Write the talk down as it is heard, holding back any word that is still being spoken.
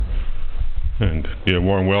and be a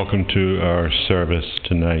warm welcome to our service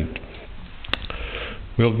tonight.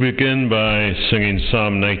 We'll begin by singing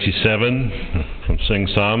Psalm 97 from Sing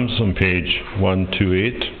Psalms on page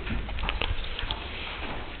 128.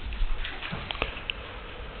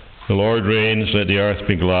 The Lord reigns, let the earth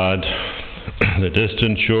be glad. The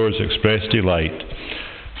distant shores express delight.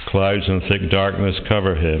 Clouds and thick darkness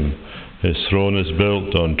cover him. His throne is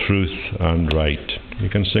built on truth and right. You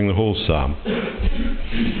can sing the whole psalm.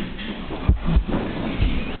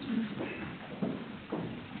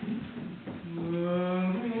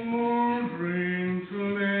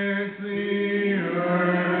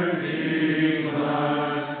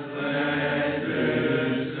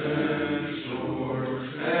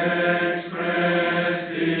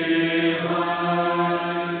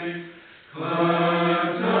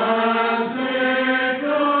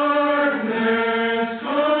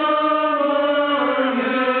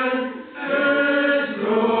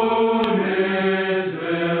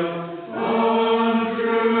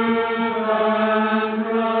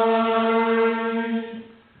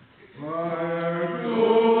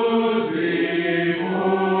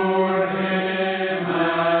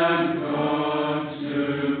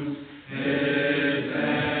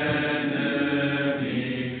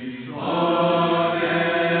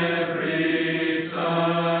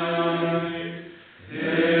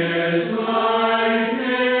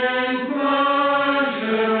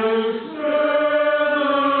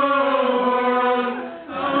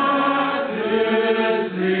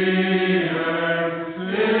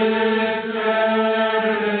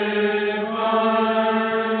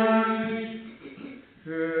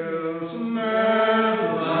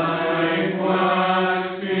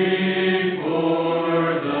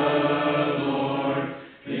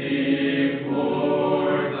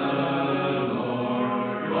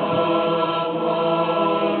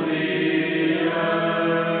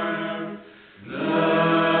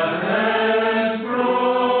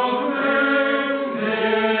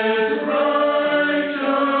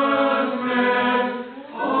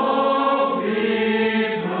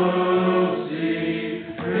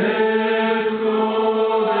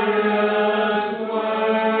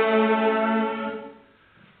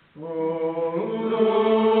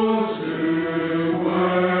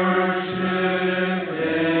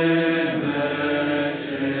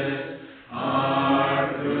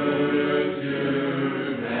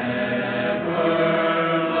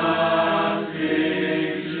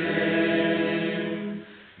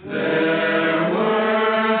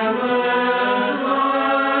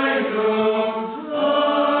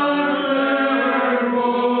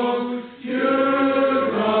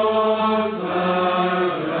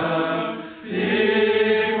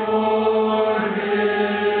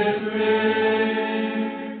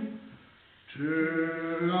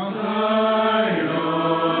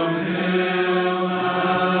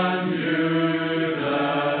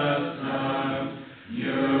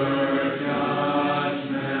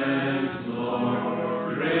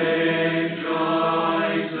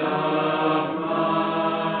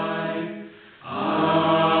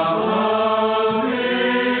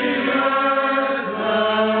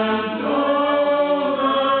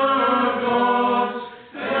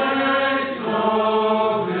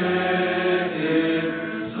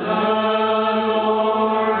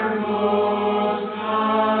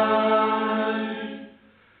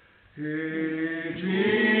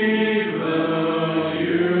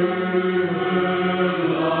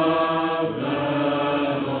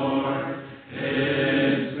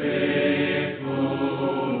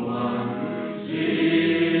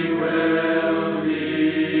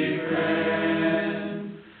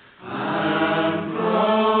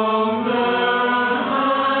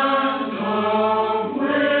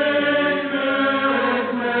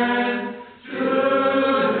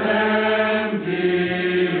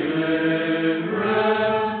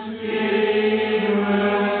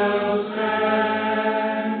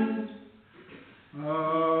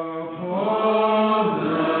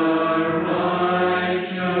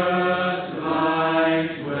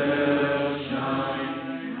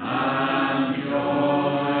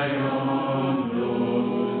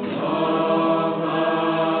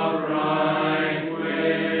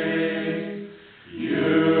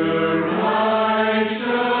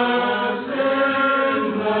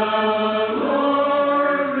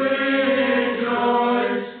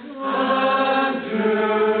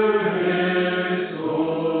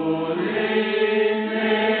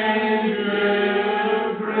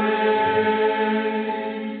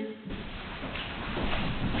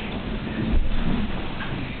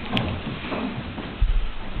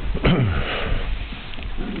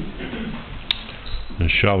 And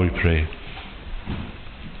shall we pray?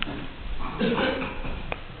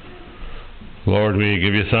 Lord, we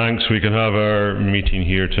give you thanks. We can have our meeting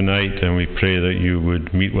here tonight, and we pray that you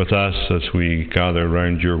would meet with us as we gather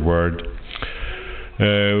around your word.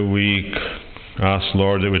 We ask,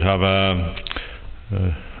 Lord, that we'd have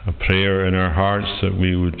a prayer in our hearts, that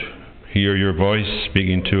we would hear your voice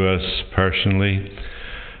speaking to us personally,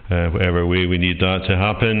 whatever way we need that to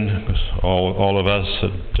happen. All of us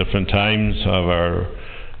at different times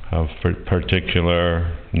have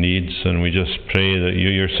particular needs, and we just pray that you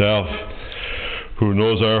yourself, who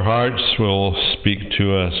knows our hearts, will speak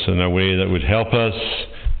to us in a way that would help us,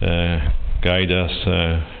 guide us,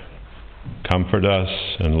 comfort us,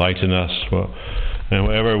 enlighten us, in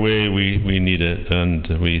whatever way we need it.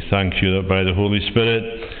 And we thank you that by the Holy Spirit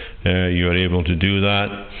you are able to do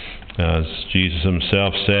that. As Jesus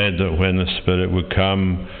himself said, that when the Spirit would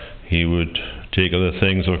come, he would take the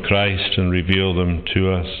things of Christ and reveal them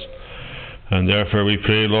to us. And therefore we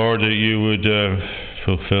pray, Lord, that you would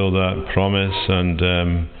fulfill that promise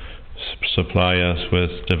and supply us with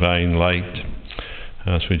divine light.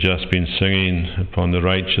 As we've just been singing, upon the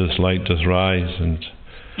righteous light does rise, and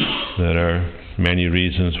there are many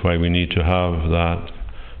reasons why we need to have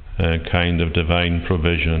that kind of divine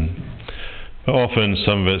provision. But often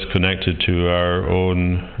some of it's connected to our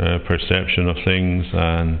own perception of things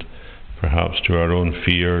and perhaps to our own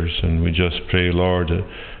fears, and we just pray, Lord, that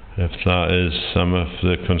if that is some of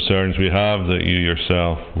the concerns we have, that you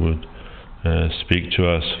yourself would speak to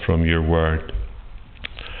us from your word.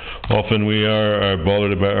 Often we are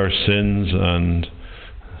bothered about our sins, and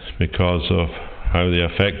because of how they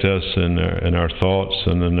affect us in our thoughts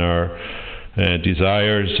and in our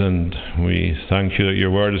desires, and we thank you that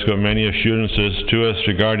your word has got many assurances to us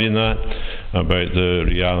regarding that, about the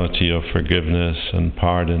reality of forgiveness and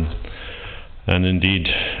pardon. And indeed,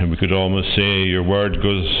 we could almost say your word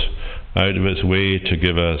goes out of its way to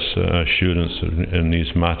give us assurance in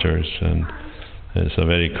these matters, and it's a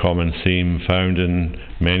very common theme found in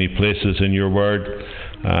many places in your word.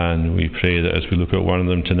 And we pray that as we look at one of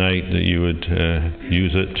them tonight, that you would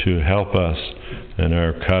use it to help us in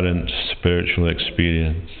our current spiritual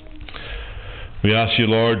experience. We ask you,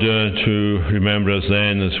 Lord, to remember us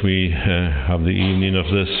then as we have the evening of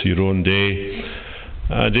this, your own day,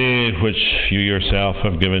 a day which you yourself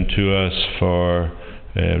have given to us for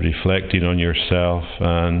reflecting on yourself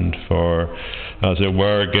and for, as it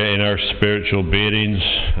were, getting our spiritual bearings,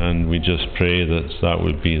 and we just pray that that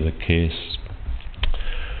would be the case.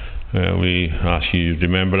 We ask you to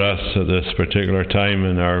remember us at this particular time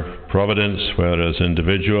in our providence, whether as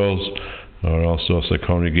individuals or also as a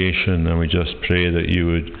congregation, and we just pray that you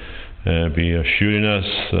would be assuring us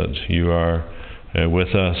that you are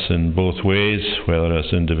with us in both ways, whether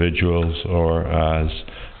as individuals or as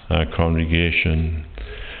a congregation.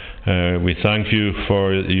 We thank you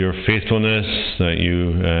for your faithfulness, that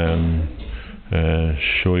you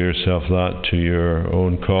show yourself that to your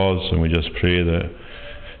own cause, and we just pray that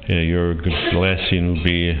your blessing will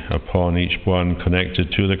be upon each one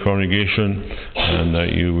connected to the congregation, and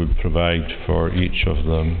that you would provide for each of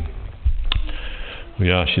them.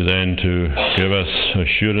 We ask you then to give us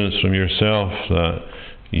assurance from yourself that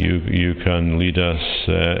you can lead us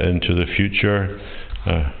into the future.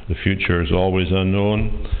 The future is always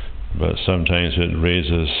unknown, but sometimes it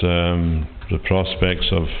raises the prospects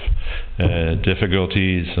of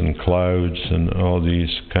difficulties and clouds and all these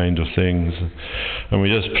kind of things. And we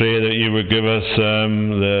just pray that you would give us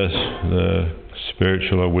the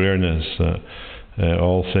spiritual awareness that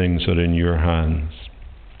all things are in your hands.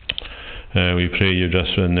 We pray you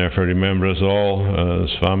just and therefore remember us all as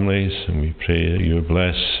families, and we pray that you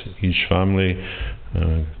bless each family.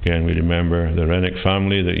 Again, we remember the Rennick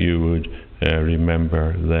family, that you would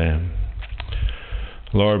remember them.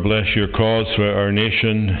 Lord, bless your cause throughout our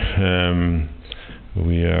nation.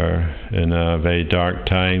 We are in a very dark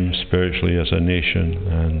time spiritually as a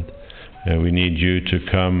nation, and we need you to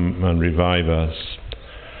come and revive us.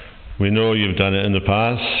 We know you've done it in the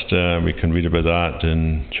past. We can read about that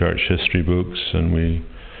in church history books, and we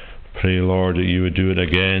pray, Lord, that you would do it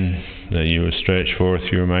again, that you would stretch forth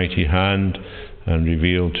your mighty hand and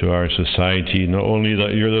reveal to our society not only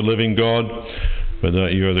that you're the living God, but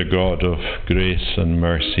that you're the God of grace and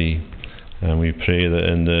mercy. And we pray that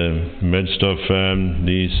in the midst of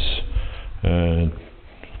these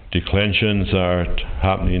declensions that are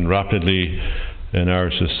happening rapidly in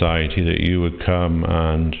our society, that you would come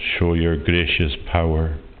and show your gracious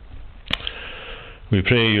power. We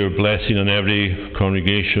pray your blessing on every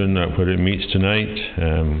congregation where it meets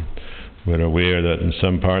tonight. We're aware that in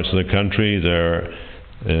some parts of the country there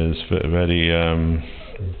is very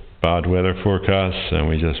bad weather forecasts, and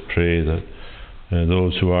we just pray that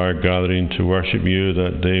those who are gathering to worship you,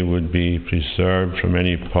 that they would be preserved from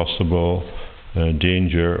any possible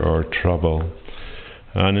danger or trouble.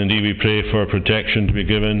 And indeed we pray for protection to be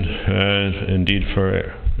given, indeed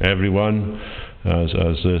for everyone, as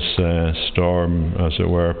this storm, as it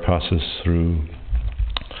were, passes through.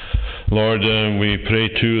 Lord, we pray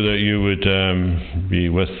too that you would be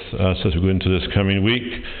with us as we go into this coming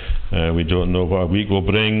week. We don't know what a week will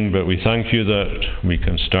bring, but we thank you that we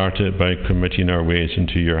can start it by committing our ways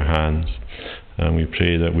into your hands. And we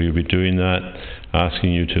pray that we will be doing that,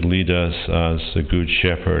 asking you to lead us as the Good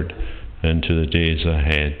Shepherd into the days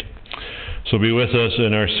ahead. So be with us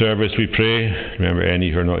in our service, we pray. Remember,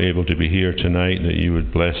 any who are not able to be here tonight, that you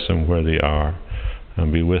would bless them where they are.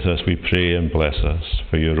 And be with us, we pray, and bless us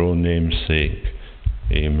for your own name's sake.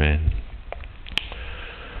 Amen.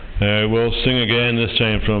 We'll sing again, this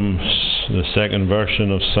time from the second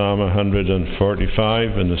version of Psalm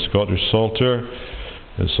 145 in the Scottish Psalter.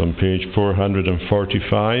 It's on page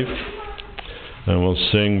 445. And we'll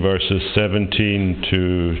sing verses 17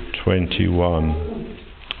 to 21.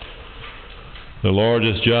 The Lord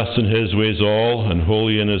is just in his ways all, and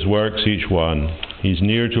holy in his works each one. He's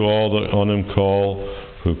near to all that on him call,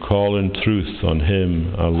 who call in truth on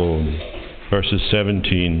him alone. Verses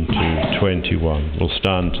 17 to 21. We'll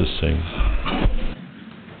stand to sing.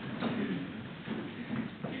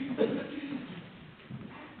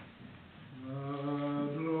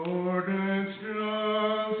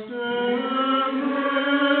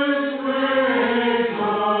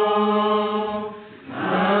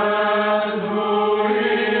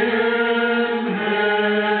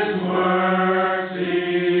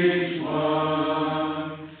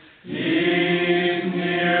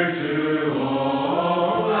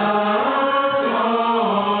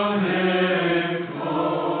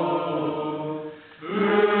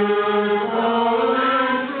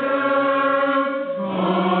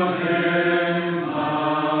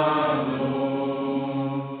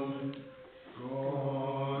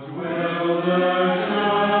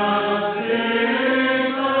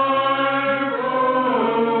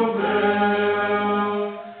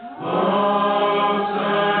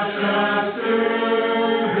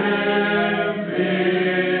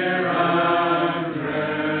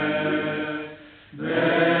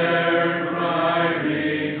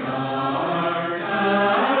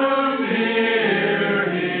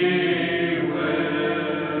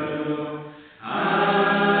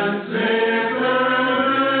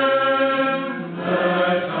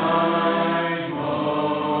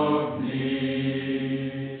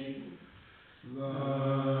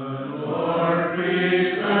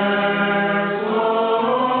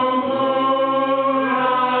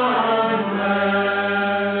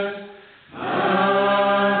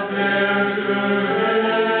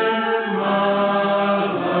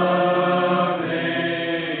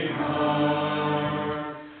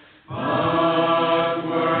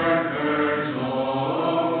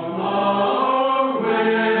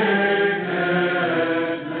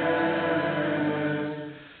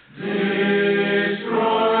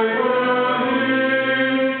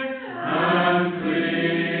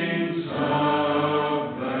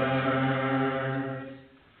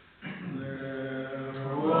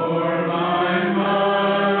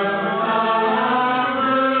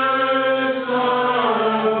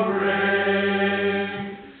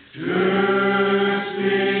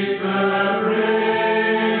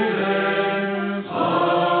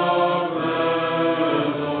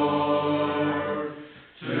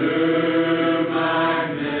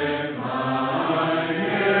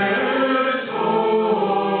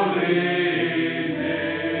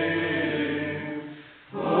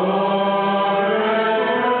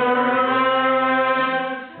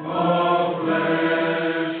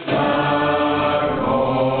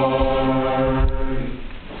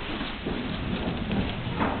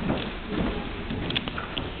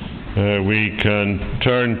 We can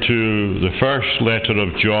turn to the first letter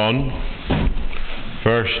of John,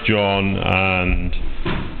 1 John and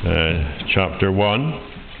chapter 1,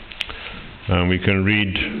 and we can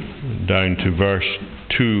read down to verse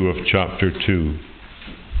 2 of chapter 2.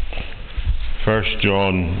 1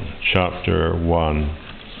 John chapter 1.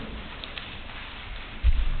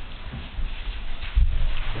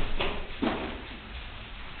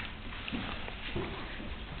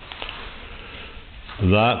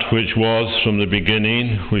 That which was from the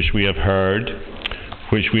beginning, which we have heard,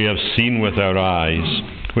 which we have seen with our eyes,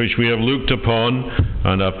 which we have looked upon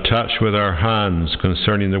and have touched with our hands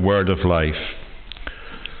concerning the word of life.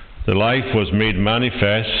 The life was made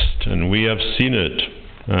manifest, and we have seen it,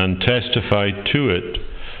 and testified to it,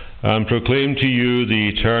 and proclaimed to you the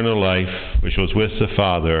eternal life which was with the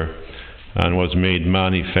Father, and was made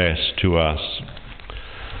manifest to us.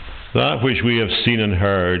 That which we have seen and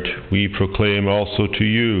heard, we proclaim also to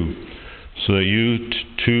you, so that you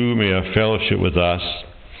too may have fellowship with us.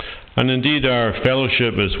 And indeed our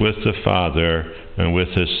fellowship is with the Father and with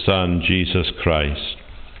his Son, Jesus Christ.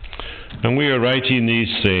 And we are writing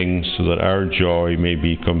these things so that our joy may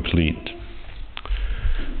be complete.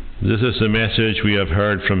 This is the message we have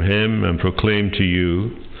heard from him and proclaim to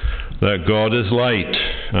you, that God is light,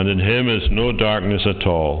 and in him is no darkness at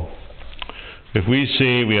all. If we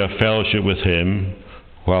say we have fellowship with him,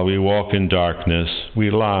 while we walk in darkness,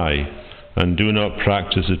 we lie, and do not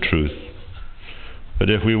practice the truth. But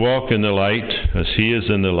if we walk in the light, as he is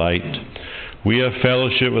in the light, we have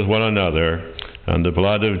fellowship with one another, and the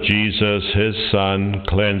blood of Jesus, his Son,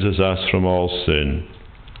 cleanses us from all sin.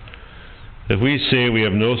 If we say we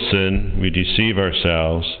have no sin, we deceive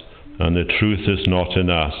ourselves, and the truth is not in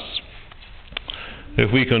us.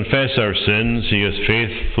 If we confess our sins, he is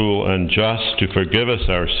faithful and just to forgive us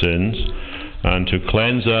our sins, and to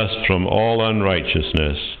cleanse us from all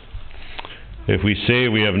unrighteousness. If we say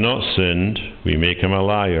we have not sinned, we make him a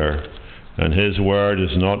liar, and his word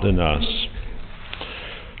is not in us.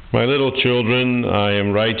 My little children, I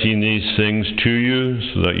am writing these things to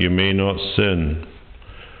you so that you may not sin.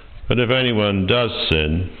 But if anyone does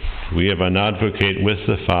sin, we have an advocate with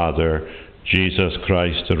the Father, Jesus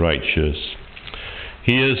Christ the righteous.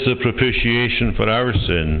 He is the propitiation for our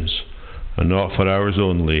sins, and not for ours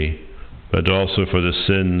only, but also for the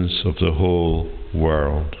sins of the whole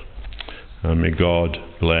world. And may God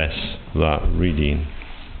bless that reading.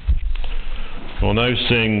 We'll now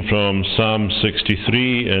sing from Psalm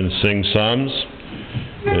 63 in Sing Psalms.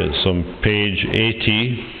 It's on page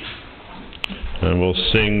 80, and we'll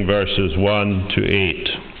sing verses 1 to 8.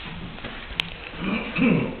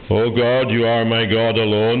 O God, you are my God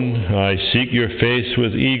alone. I seek your face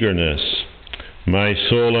with eagerness. My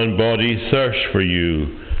soul and body thirst for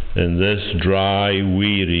you in this dry,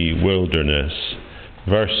 weary wilderness.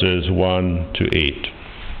 Verses 1 to 8.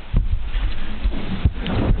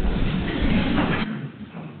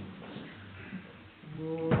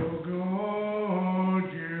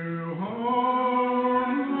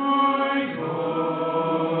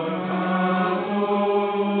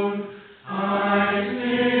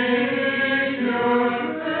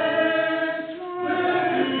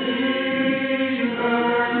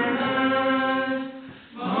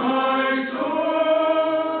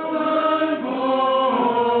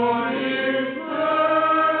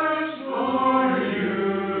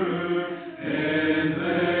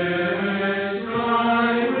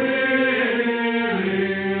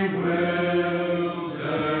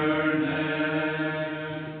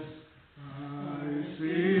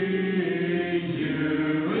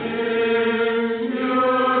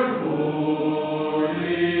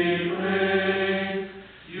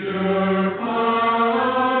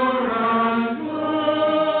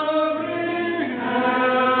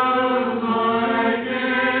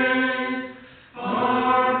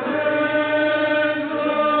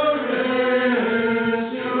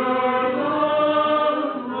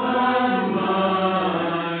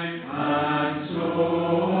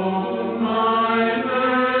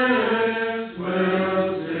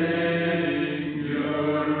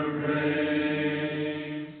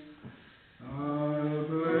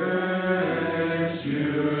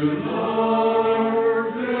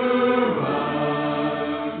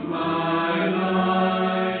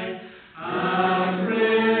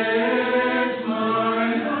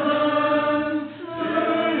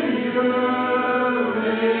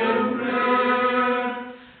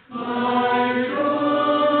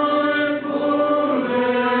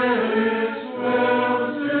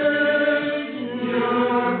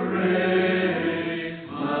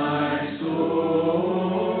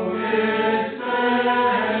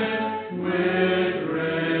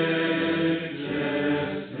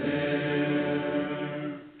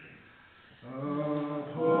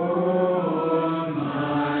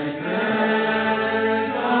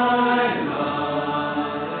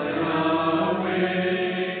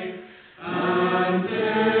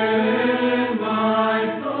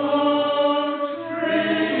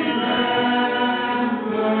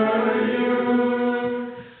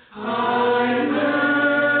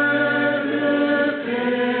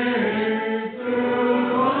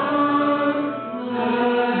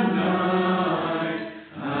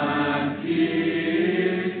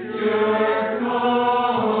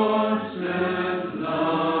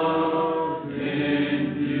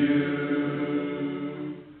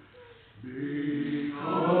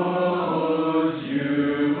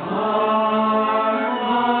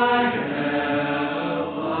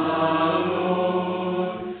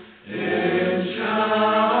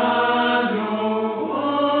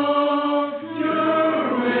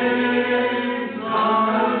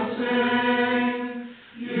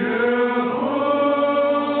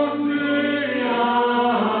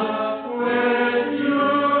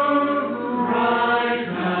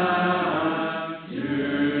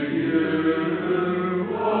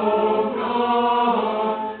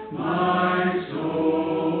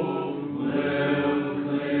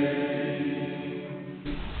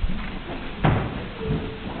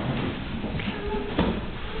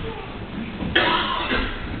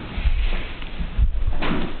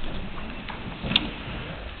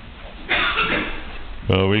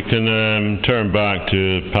 Well, we can turn back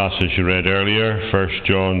to the passage you read earlier, 1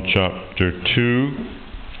 John chapter 2.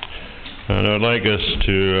 And I'd like us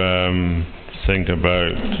to think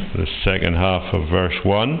about the second half of verse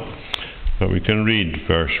 1. But we can read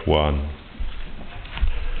verse 1.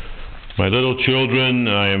 My little children,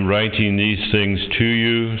 I am writing these things to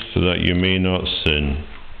you so that you may not sin.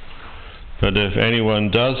 But if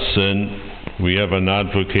anyone does sin, we have an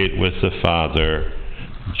advocate with the Father,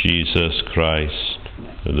 Jesus Christ,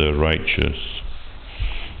 the righteous.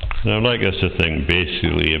 And I'd like us to think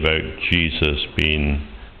basically about Jesus being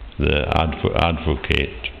the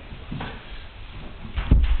advocate.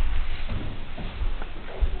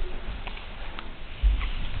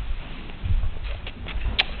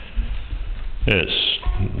 It's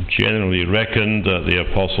generally reckoned that the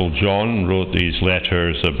Apostle John wrote these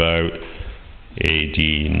letters about AD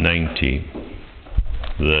 90.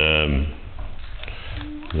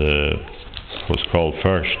 What's called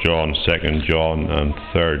 1 John, 2 John and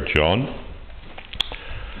 3 John.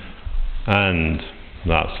 And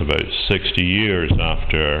that's about 60 years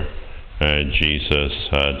after Jesus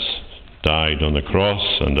had died on the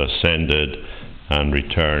cross and ascended and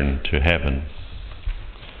returned to heaven.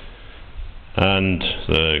 And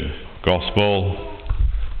the gospel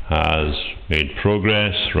has made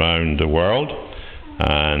progress around the world,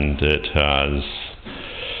 and it has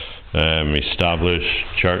established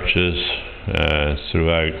churches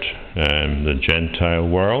throughout the Gentile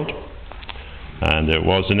world. And it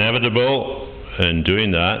was inevitable in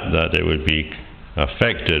doing that it would be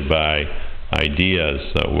affected by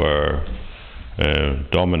ideas that were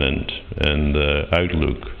dominant in the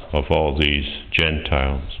outlook of all these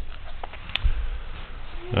Gentiles.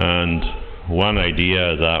 And one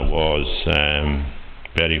idea that was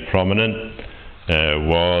very prominent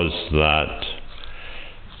was that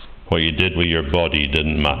what you did with your body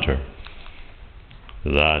didn't matter.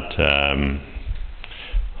 That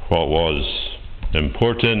what was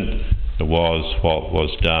important was what was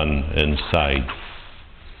done inside.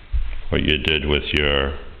 What you did with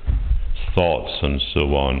your thoughts and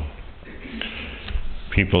so on.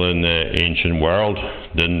 People in the ancient world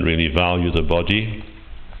didn't really value the body.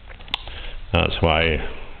 That's why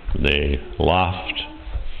they laughed.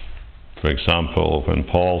 For example, when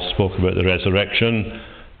Paul spoke about the resurrection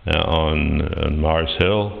on Mars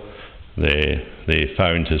Hill, they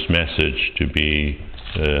found his message to be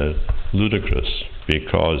ludicrous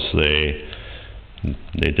because they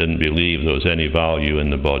didn't believe there was any value in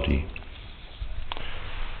the body.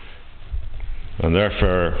 And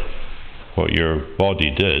therefore, what your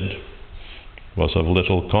body did was of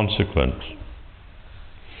little consequence.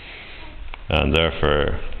 And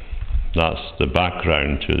therefore, that's the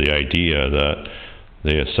background to the idea that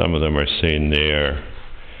some of them are saying there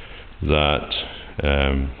that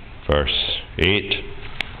verse 8,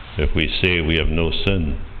 if we say we have no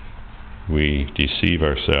sin, we deceive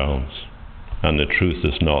ourselves, and the truth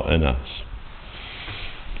is not in us.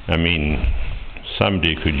 I mean,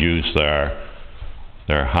 somebody could use their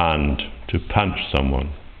hand to punch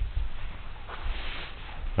someone,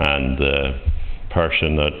 and the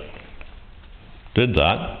person that did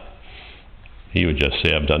that, he would just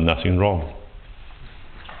say, I've done nothing wrong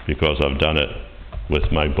because I've done it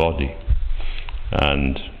with my body.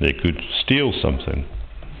 And they could steal something,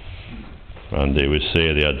 and they would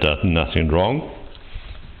say they had done nothing wrong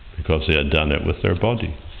because they had done it with their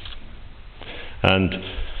body. And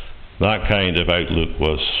that kind of outlook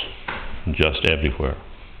was just everywhere.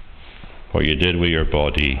 What you did with your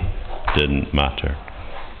body didn't matter.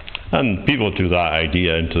 And people took that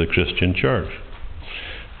idea into the Christian church.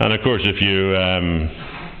 And of course, if you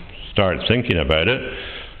start thinking about it,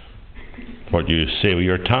 what you say with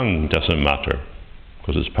your tongue doesn't matter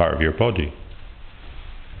because it's part of your body.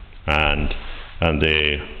 And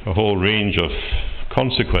a whole range of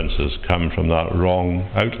consequences come from that wrong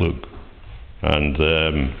outlook. And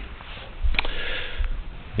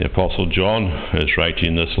the Apostle John is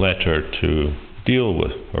writing this letter to deal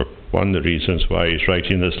with, or one of the reasons why he's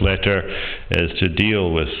writing this letter is to deal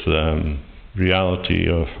with reality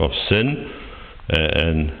of sin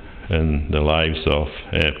in the lives of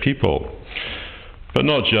people. But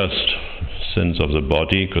not just sins of the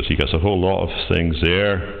body, because he gets a whole lot of things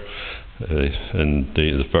there in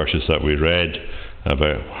the verses that we read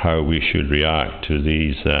about how we should react to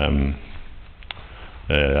these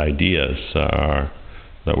ideas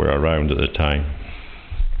that were around at the time.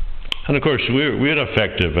 And of course, we're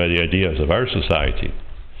affected by the ideas of our society.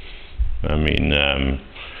 I mean,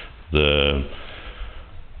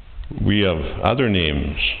 we have other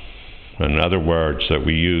names and other words that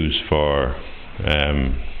we use for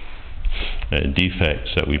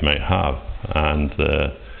defects that we might have. And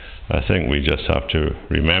I think we just have to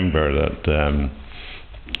remember that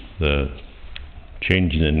the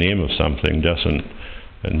changing the name of something doesn't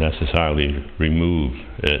necessarily remove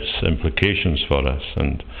its implications for us.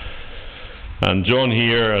 And John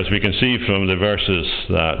here, as we can see from the verses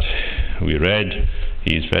that we read,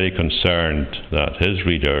 he's very concerned that his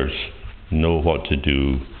readers know what to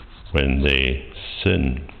do when they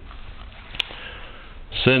sin.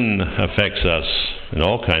 Sin affects us in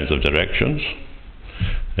all kinds of directions.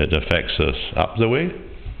 It affects us up the way,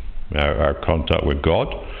 our contact with God,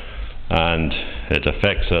 and it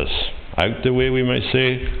affects us out the way, we might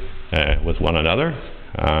say, with one another,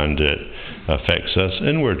 and it affects us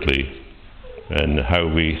inwardly in how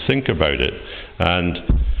we think about it. And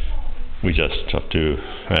we just have to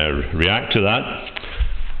react to that.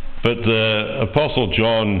 But the Apostle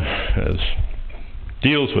John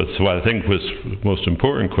deals with what I think was the most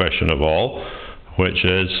important question of all, which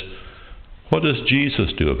is, what does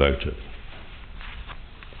Jesus do about it?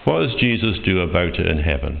 What does Jesus do about it in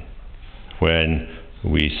heaven when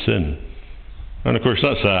we sin? And of course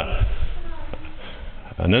that's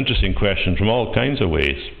an interesting question from all kinds of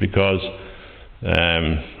ways, because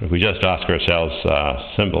if we just ask ourselves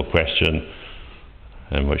a simple question,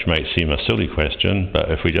 which might seem a silly question, but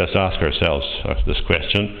if we just ask ourselves this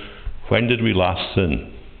question, when did we last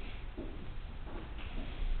sin?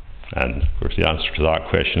 And of course the answer to that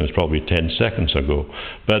question is probably 10 seconds ago,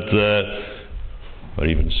 but or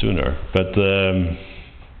even sooner. But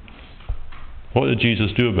what did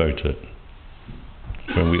Jesus do about it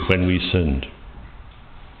when we sinned?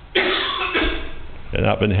 And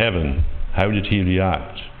up in heaven, how did he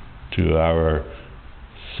react to our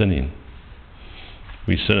sinning?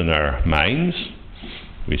 We sin in our minds,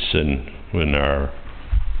 we sin with our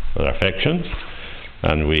affections,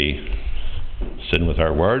 and we sin with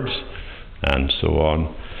our words, and so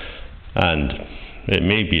on. And it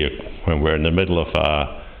may be when we're in the middle of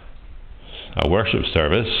a worship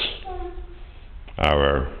service,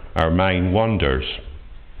 our mind wanders.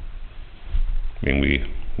 I mean,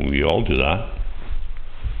 we all do that.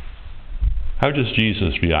 How does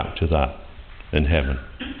Jesus react to that in heaven?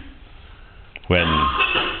 When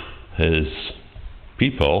his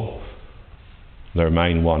people, their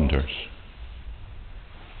mind wanders,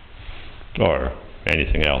 or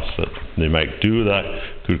anything else that they might do that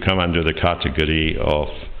could come under the category of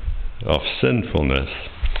sinfulness.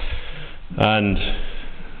 And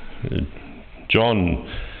John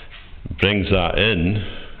brings that in,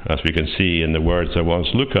 as we can see in the words I once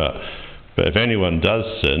look at. But if anyone does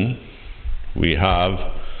sin, we have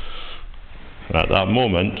at that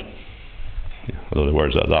moment, although the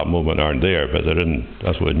words at that moment aren't there, but they're in,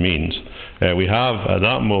 that's what it means. We have at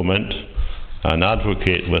that moment an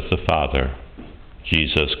advocate with the Father,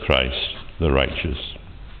 Jesus Christ, the righteous.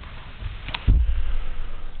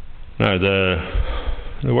 Now the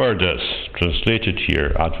word that's translated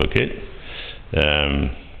here, advocate,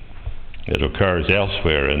 it occurs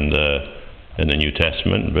elsewhere in the New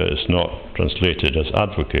Testament, but it's not translated as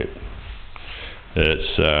advocate.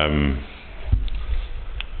 It's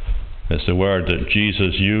the word that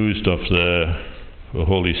Jesus used of the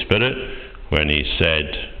Holy Spirit when he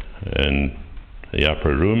said in the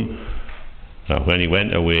upper room, when he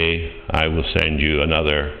went away, I will send you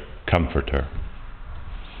another comforter.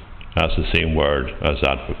 That's the same word as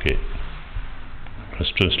advocate.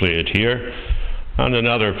 It's translated here, and in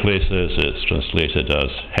other places it's translated as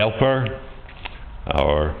helper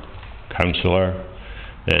or counselor.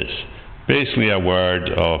 It's basically a word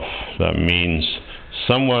that means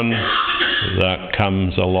someone that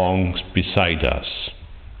comes along beside us.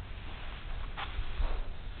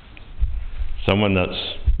 Someone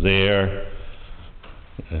that's there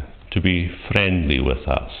to be friendly with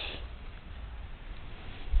us.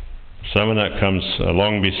 Someone that comes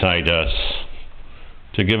along beside us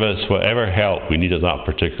to give us whatever help we need at that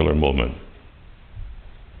particular moment.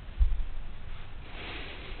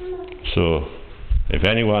 So, if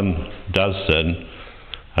anyone does sin,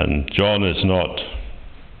 and John is not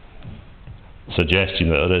suggesting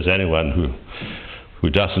that there is anyone who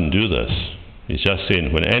doesn't do this, he's just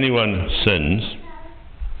saying when anyone sins,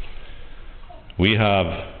 we have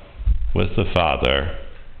with the Father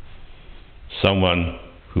someone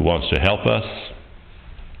who wants to help us,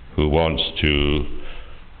 who wants to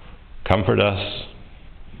comfort us,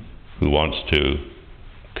 who wants to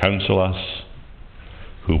counsel us,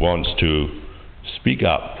 who wants to speak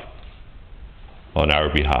up on our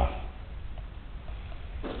behalf.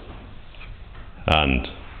 And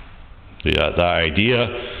the idea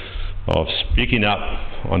of speaking up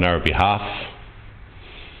on our behalf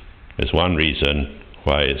is one reason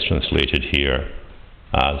why it's translated here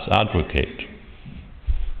as advocate.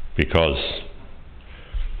 Because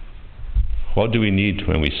what do we need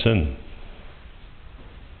when we sin?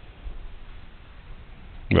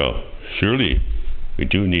 Well, surely we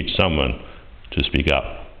do need someone to speak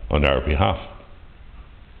up on our behalf.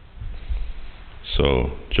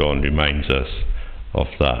 So John reminds us of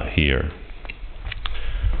that here.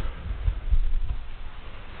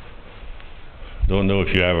 Don't know if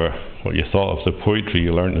what you thought of the poetry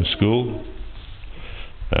you learned in school.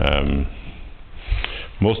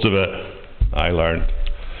 Most of it I learned,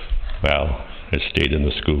 well, it stayed in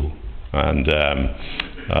the school, and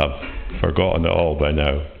I've forgotten it all by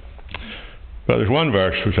now. But there's one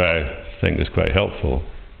verse which I think is quite helpful,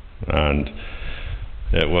 and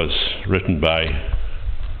it was written by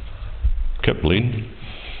Kipling,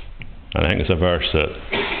 and I think it's a verse that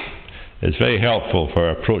is very helpful for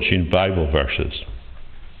approaching Bible verses.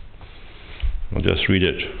 I'll just read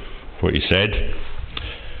it, what he said.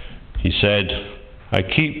 He said, "I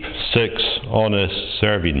keep 6 honest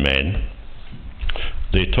serving men.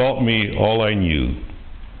 They taught me all I knew.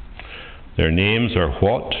 Their names are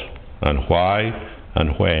what, and why,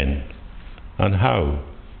 and when, and how,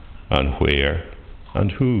 and where,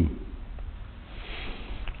 and who."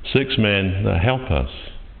 6 men that help us.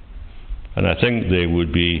 And I think they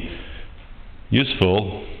would be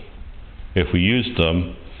useful if we used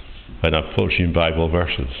them when approaching Bible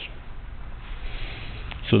verses.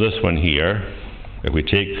 So this one here, if we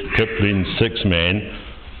take Kipling's 6 men,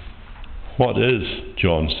 what is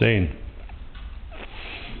John saying?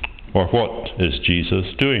 Or what is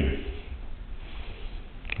Jesus doing?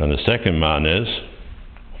 And the second man is,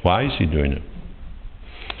 why is he doing it?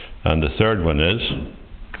 And the third one is,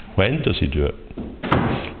 when does he do it?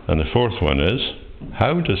 And the fourth one is,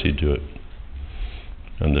 how does he do it?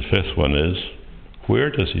 And the fifth one is,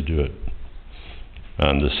 where does he do it?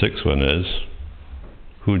 And the sixth one is,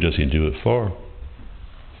 who does he do it for?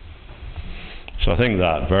 So I think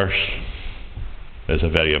that verse is a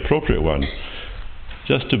very appropriate one,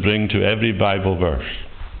 just to bring to every Bible verse.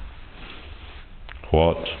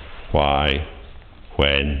 What, why,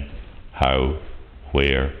 when, how,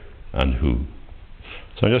 where, and who.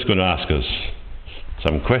 So I'm just going to ask us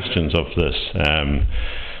some questions of this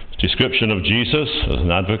description of Jesus as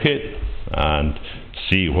an advocate, and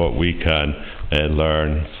see what we can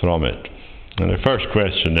learn from it. And the first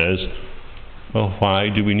question is, well, why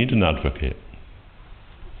do we need an advocate?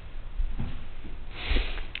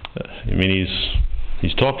 I mean,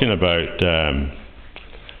 he's talking about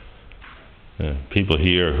people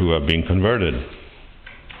here who have been converted.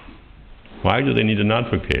 Why do they need an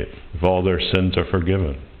advocate if all their sins are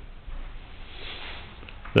forgiven?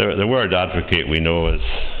 The word advocate, we know,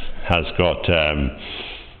 has got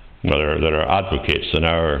there are advocates in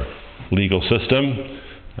our legal system,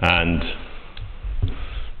 and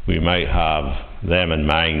we might have them in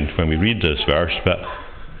mind when we read this verse, but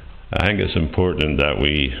I think it's important that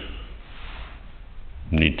we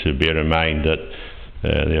need to bear in mind that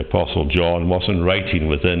the Apostle John wasn't writing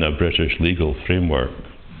within a British legal framework.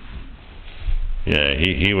 Yeah,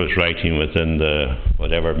 he was writing within the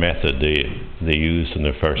whatever method they used in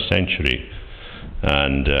the first century,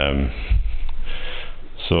 and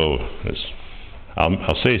so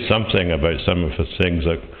I'll say something about some of the things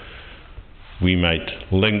that we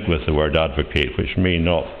might link with the word advocate, which may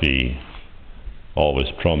not be always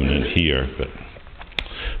prominent here,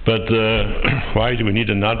 but why do we need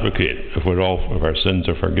an advocate if all of our sins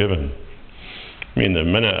are forgiven? I mean, the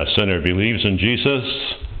minute a sinner believes in Jesus,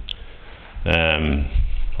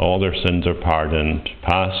 all their sins are pardoned,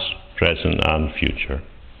 past, present, and future.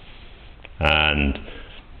 And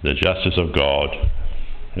the justice of God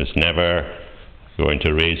is never going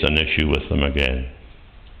to raise an issue with them again.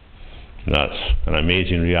 That's an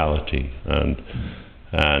amazing reality, and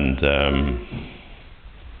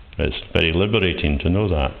it's very liberating to know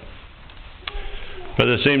that. But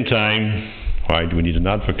at the same time, why do we need an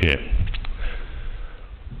advocate?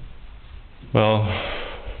 Well,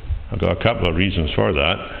 I've got a couple of reasons for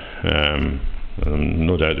that.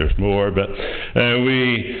 No doubt there's more, but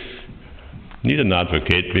we need an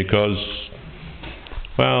advocate because,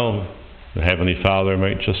 well, the Heavenly Father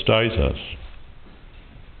might chastise us.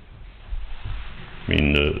 I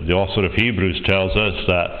mean, the author of Hebrews tells us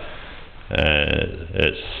that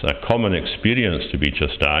it's a common experience to be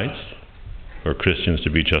chastised, for Christians to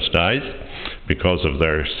be chastised because of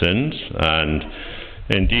their sins, and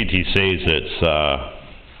indeed he says it's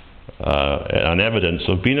an evidence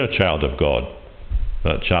of being a child of God,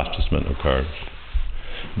 that chastisement occurs.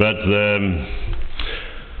 But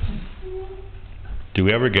do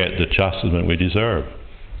we ever get the chastisement we deserve?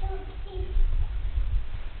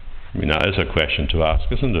 I mean, that is a question to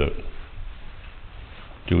ask, isn't it?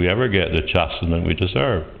 Do we ever get the chastisement we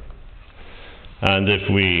deserve? And if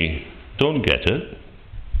we don't get it,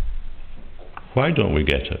 why don't we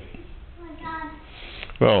get it?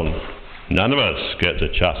 Well, none of us get the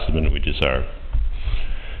chastisement we deserve.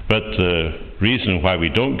 But the reason why we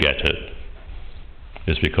don't get it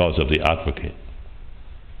is because of the advocate.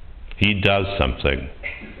 He does something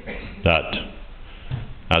that,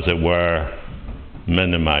 as it were,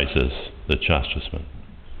 minimizes the chastisement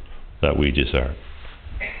that we deserve.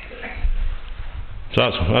 So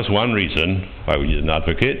that's one reason why we need an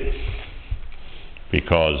advocate,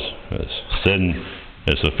 because sin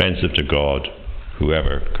is offensive to God,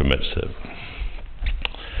 whoever commits it.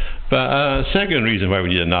 But a second reason why we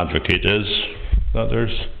need an advocate is that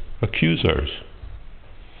there's accusers.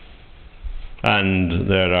 And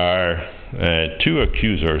there are two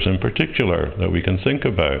accusers in particular that we can think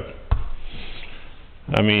about.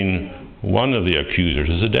 I mean, one of the accusers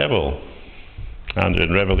is the devil. And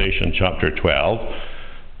in Revelation chapter 12,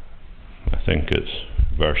 I think it's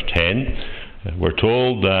verse 10, we're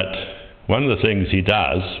told that one of the things he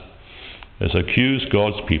does is accuse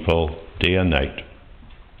God's people day and night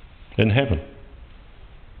in heaven,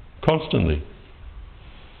 constantly.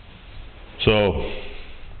 So,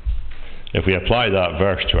 if we apply that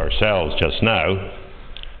verse to ourselves just now,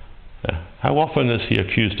 how often has he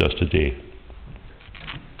accused us today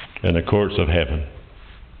in the courts of heaven?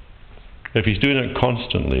 If he's doing it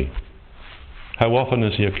constantly, how often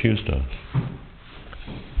has he accused us?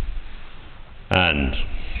 And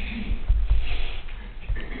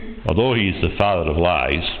although he's the father of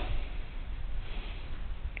lies,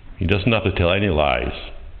 he doesn't have to tell any lies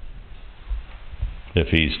if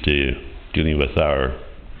he's dealing with our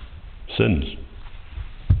sins.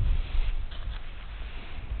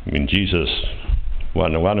 I mean, Jesus,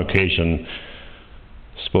 on one occasion,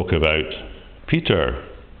 spoke about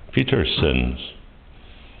Peter's sins,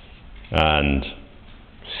 and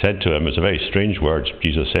said to him, it's a very strange words,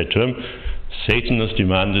 Jesus said to him, Satan has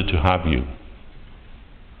demanded to have you,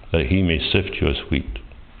 that he may sift you as wheat.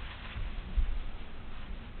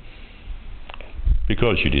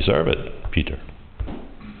 Because you deserve it, Peter.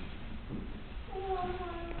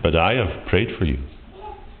 But I have prayed for you,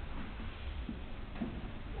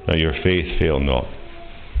 that your faith fail not.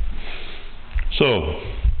 So,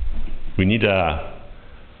 we need a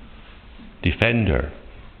defender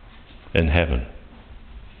in heaven.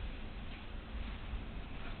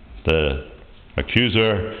 The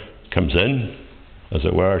accuser comes in, as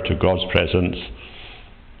it were, to God's presence.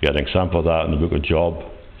 You get an example of that in the book of Job.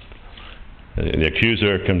 The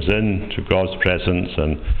accuser comes in to God's presence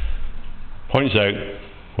and points out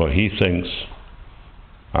what he thinks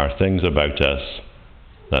are things about us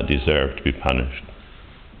that deserve to be punished.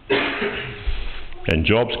 In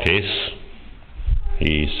Job's case,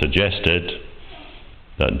 he suggested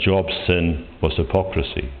that Job's sin was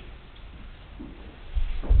hypocrisy,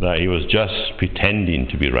 that he was just pretending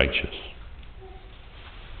to be righteous,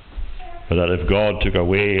 but that if God took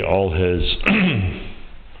away all his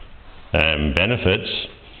benefits,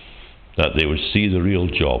 that they would see the real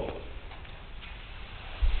Job.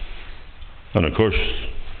 And of course,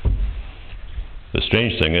 the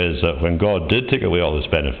strange thing is that when God did take away all his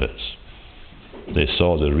benefits, they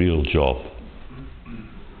saw the real Job.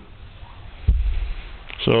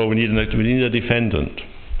 So we need a defendant.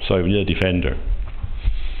 We need a defender.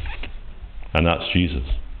 And that's Jesus.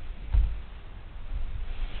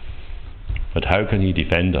 But how can he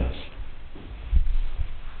defend us?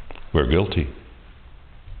 We're guilty.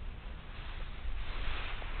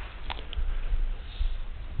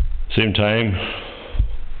 Same time,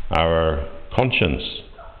 our conscience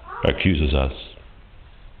accuses us.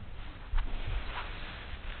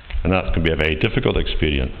 And that can be a very difficult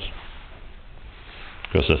experience,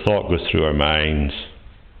 because the thought goes through our minds,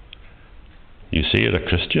 you say you're a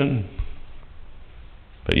Christian,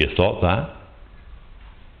 but you thought that,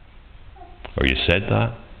 or you said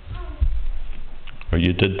that, or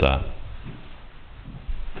you did that.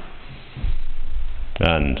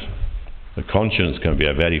 And the conscience can be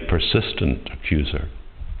a very persistent accuser.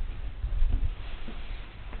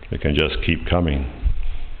 It can just keep coming.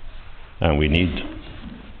 And we need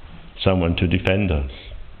someone to defend us.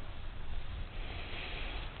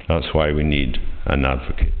 That's why we need an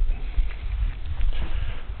advocate.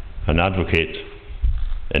 An advocate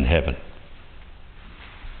in heaven.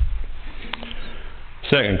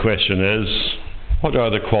 Second question is, what are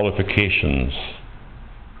the qualifications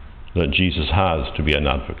that Jesus has to be an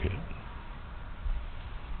advocate?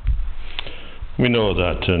 We know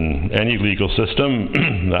that in any legal system,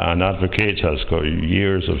 that an advocate has got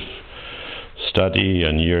years of study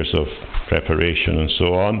and years of preparation and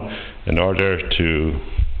so on in order to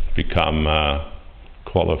become a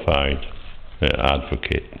qualified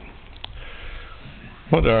advocate.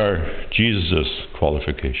 What are Jesus'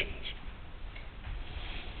 qualifications?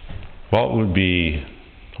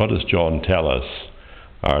 What does John tell us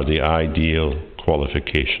are the ideal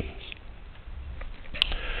qualifications?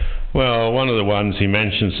 Well, one of the ones he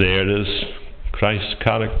mentions there is Christ's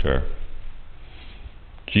character.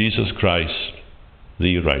 Jesus Christ,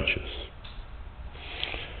 the righteous.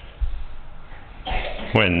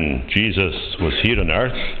 When Jesus was here on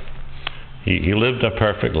earth, he lived a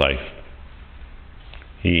perfect life.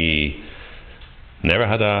 He never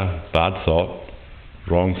had a bad thought,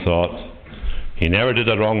 wrong thought. He never did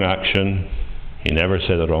a wrong action. He never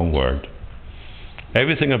said a wrong word.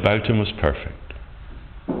 Everything about him was perfect.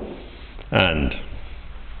 And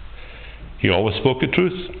he always spoke the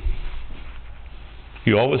truth.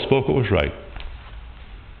 He always spoke what was right.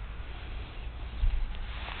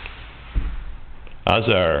 As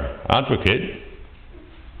our advocate,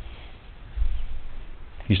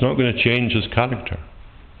 he's not going to change his character.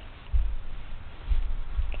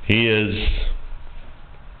 He is,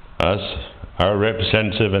 as our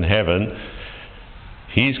representative in heaven,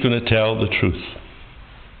 he's going to tell the truth,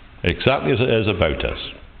 exactly as it is about us.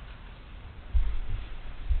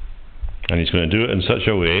 And he's going to do it in such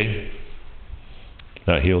a way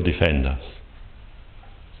that he'll defend us,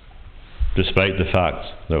 despite the fact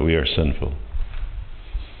that we are sinful.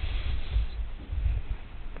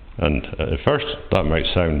 And at first that might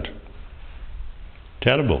sound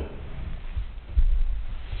terrible,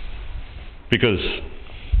 because,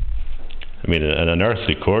 in an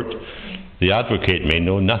earthly court, the advocate may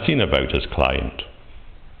know nothing about his client.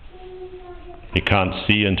 He can't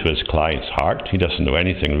see into his client's heart. He doesn't know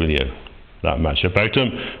anything really that much about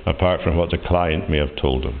him, apart from what the client may have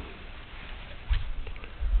told him.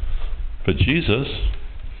 But Jesus,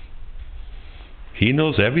 he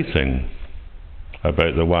knows everything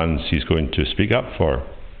about the ones he's going to speak up for.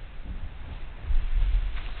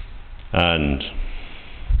 And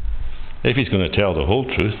if he's going to tell the whole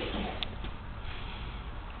truth,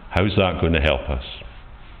 how's that going to help us?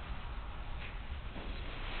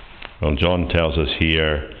 Well, John tells us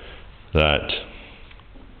here that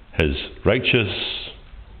his righteous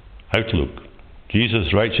outlook,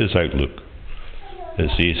 Jesus' righteous outlook,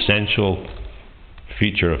 is the essential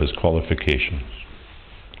feature of his qualifications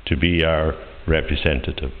to be our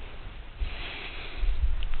representative.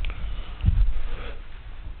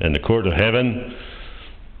 In the court of heaven,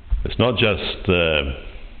 it's not just the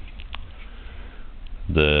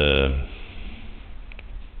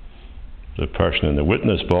person in the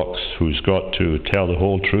witness box who's got to tell the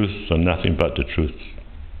whole truth and nothing but the truth.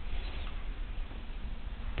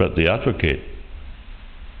 But the advocate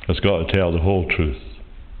has got to tell the whole truth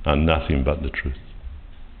and nothing but the truth.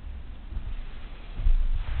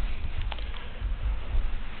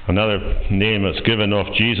 Another name that's given of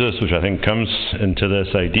Jesus, which I think comes into this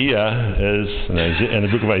idea, is in the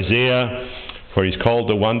book of Isaiah, where he's called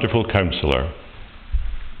the Wonderful Counselor,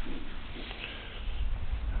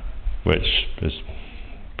 which is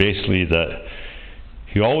basically that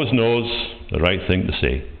he always knows the right thing to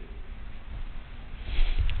say.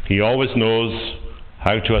 He always knows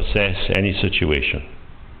how to assess any situation.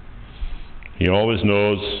 He always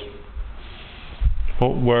knows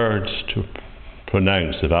what words to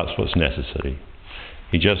pronounce if that's what's necessary.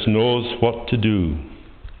 He just knows what to do.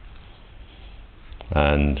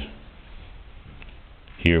 And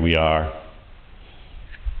here we are,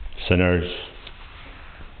 sinners,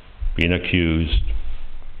 being accused,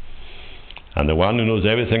 and the one who knows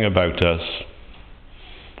everything about us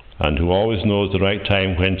and who always knows the right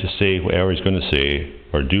time when to say whatever he's going to say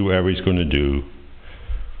or do whatever he's going to do,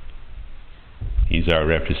 he's our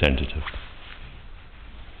representative.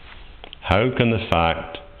 How can the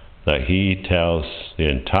fact that he tells the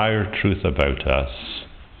entire truth about us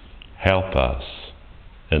help us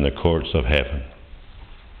in the courts of heaven?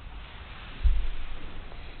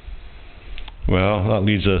 Well, that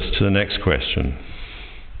leads us to the next question.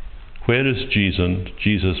 Where is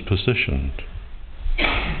Jesus positioned?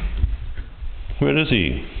 Where is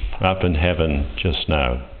he up in heaven just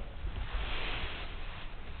now?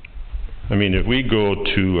 If we go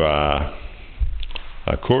to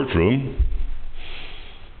a courtroom,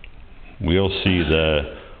 we'll see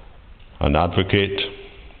an advocate,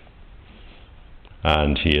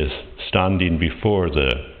 and he is standing before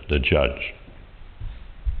the judge.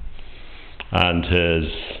 And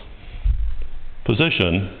his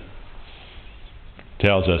position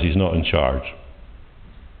tells us he's not in charge,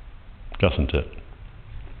 doesn't it?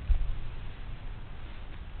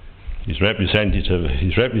 He's representing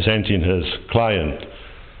his client,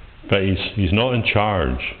 but he's not in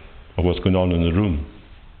charge of what's going on in the room.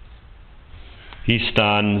 He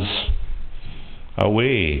stands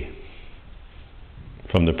away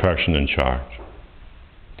from the person in charge,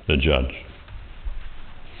 the judge.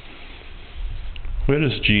 Where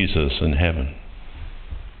is Jesus in heaven?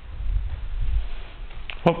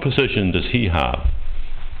 What position does he have?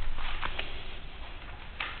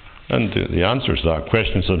 And the answer to that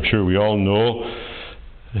question, as I'm sure we all know,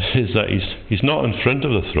 is that he's not in front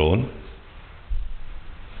of the throne,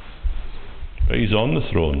 but he's on the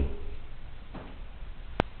throne.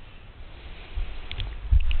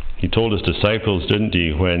 He told his disciples, didn't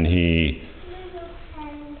he, when he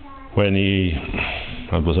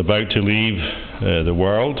was about to leave the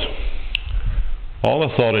world, all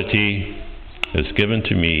authority is given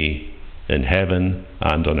to me in heaven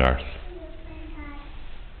and on earth.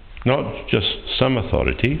 Not just some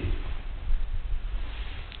authority,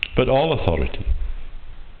 but all authority.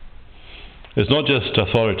 It's not just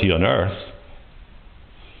authority on earth,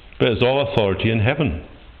 but it's all authority in heaven.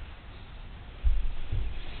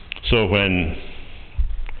 So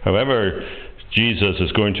however Jesus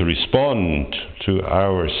is going to respond to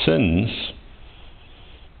our sins,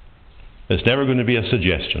 it's never going to be a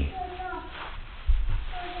suggestion.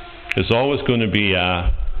 It's always going to be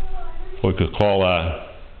what we could call a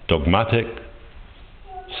dogmatic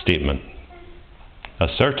statement,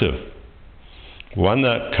 assertive, one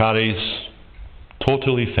that carries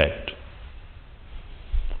total effect,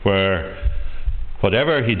 where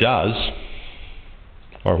whatever he does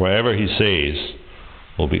or whatever he says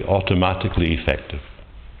will be automatically effective.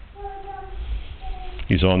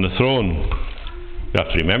 He's on the throne. You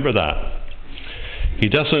have to remember that. He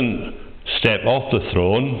doesn't step off the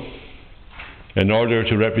throne in order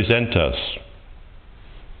to represent us.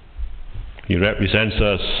 He represents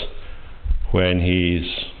us when he's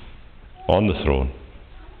on the throne.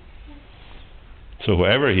 So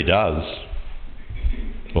whatever he does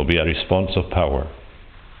will be a response of power.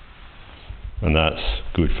 And that's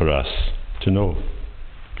good for us to know.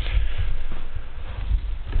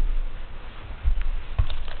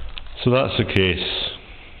 So that's the case.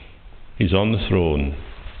 He's on the throne.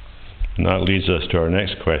 And that leads us to our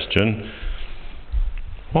next question.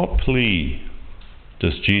 What plea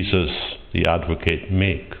does Jesus the advocate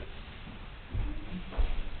make?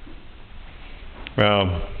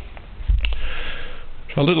 Well,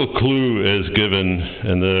 a little clue is given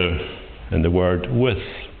in the word with.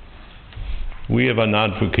 We have an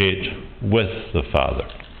advocate with the Father.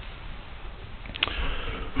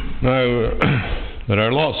 Now, there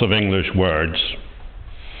are lots of English words,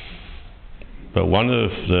 but one of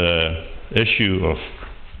the issue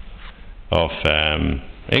of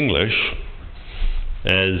English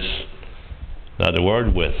is that the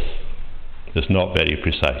word with is not very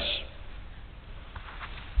precise.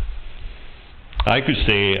 I could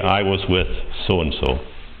say I was with so-and-so.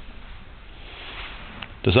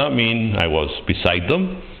 Does that mean I was beside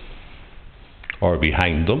them, or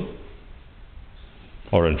behind them,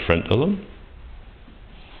 or in front of them?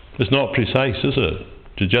 It's not precise, is it?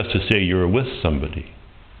 Just to say you're with somebody.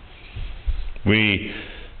 We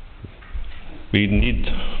need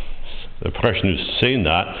the person who's saying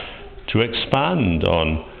that to expand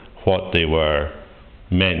on what they were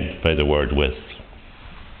meant by the word with.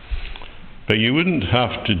 But you wouldn't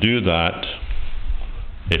have to do that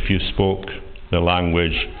if you spoke the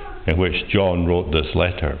language in which John wrote this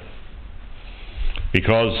letter.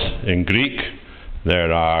 Because in Greek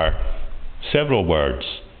there are several words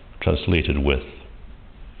translated with.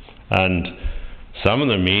 And some of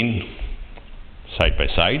them mean side by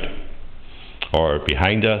side or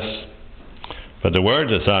behind us. But the word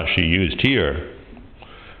that's actually used here,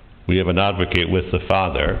 we have an advocate with the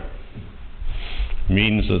Father,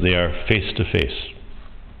 means that they are face to face.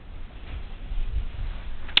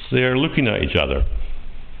 They are looking at each other.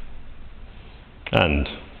 And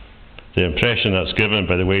the impression that's given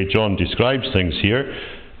by the way John describes things here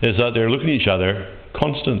is that they're looking at each other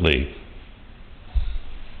constantly.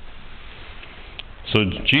 So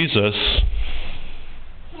Jesus,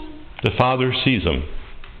 the Father sees him.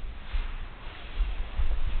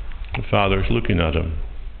 The Father's looking at him.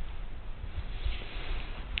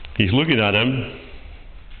 He's looking at him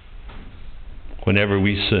whenever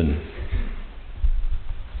we sin.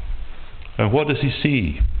 And what does he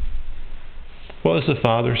see? What does the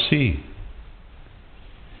Father see?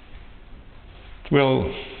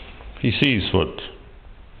 Well, he sees what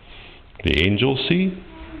the angels see.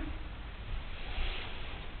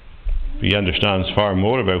 He understands far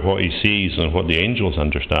more about what he sees than what the angels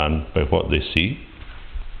understand by what they see.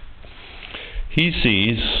 He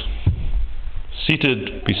sees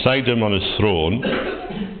seated beside him on his throne,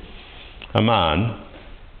 a man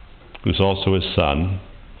who's also his son,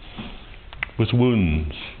 with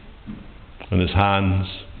wounds on his hands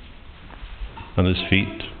and his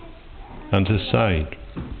feet and his side.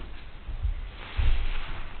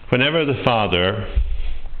 Whenever the Father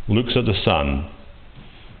looks at the Son,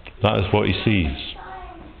 that is what he sees.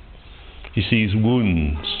 He sees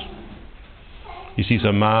wounds. He sees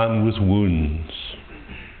a man with wounds.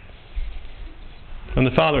 And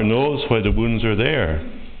the Father knows why the wounds are there.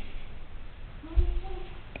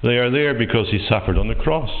 They are there because he suffered on the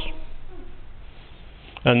cross.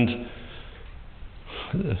 And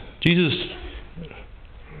Jesus,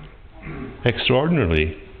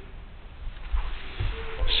 extraordinarily,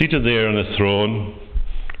 seated there on the throne,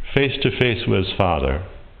 face to face with his Father,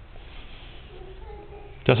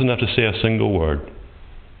 doesn't have to say a single word.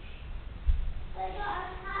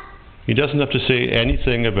 He doesn't have to say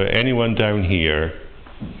anything about anyone down here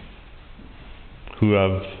who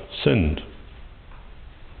have sinned.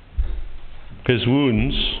 His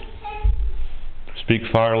wounds speak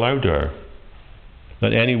far louder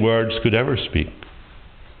than any words could ever speak.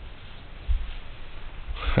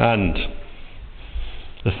 And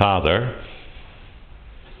the Father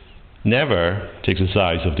never takes his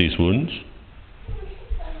eyes off these wounds.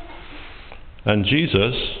 And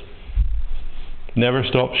Jesus never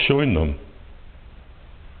stops showing them.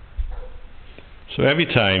 So every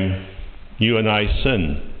time you and I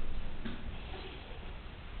sin,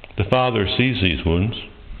 the Father sees these wounds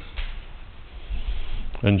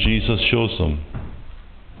and Jesus shows them.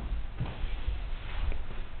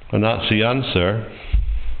 And that's the answer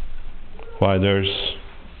why there's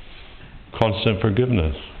constant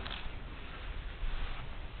forgiveness.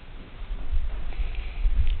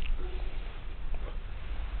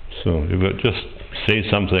 So if I just say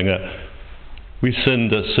something, we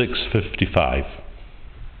sinned at 6:55.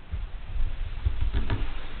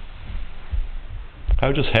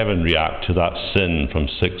 How does heaven react to that sin from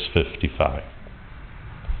 6:55?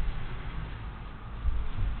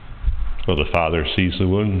 Well, the Father sees the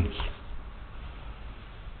wounds,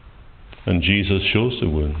 and Jesus shows the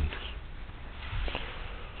wounds.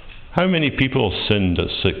 How many people sinned at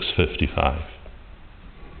 6:55?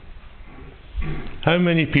 How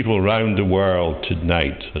many people round the world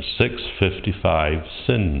tonight at 6:55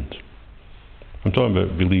 sinned? I'm talking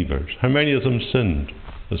about believers. How many of them sinned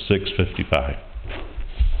at 6:55?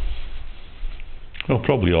 Well,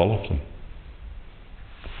 probably all of them.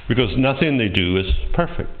 Because nothing they do is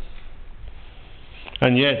perfect.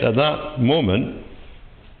 And yet, at that moment,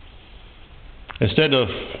 instead of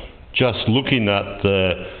just looking at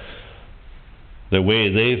the way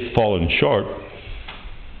they've fallen short,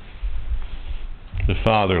 the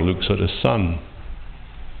Father looks at his Son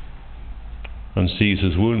and sees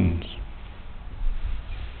his wounds.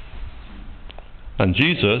 And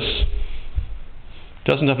Jesus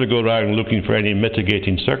doesn't have to go around looking for any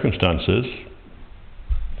mitigating circumstances,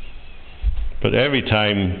 but every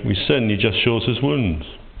time we sin, he just shows his wounds.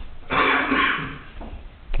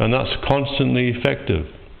 And that's constantly effective.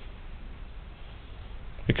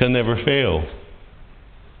 It can never fail.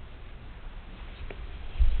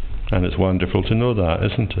 And it's wonderful to know that,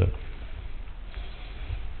 isn't it?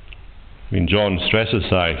 I mean, John stresses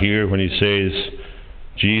that here when he says,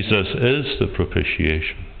 Jesus is the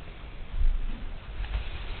propitiation.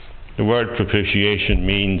 The word propitiation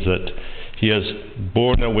means that he has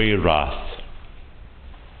borne away wrath.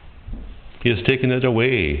 He has taken it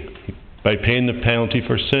away by paying the penalty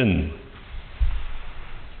for sin.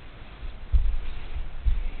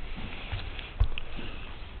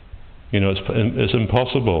 You know, it's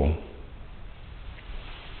impossible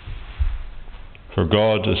for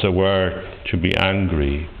God, as it were, to be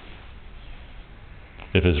angry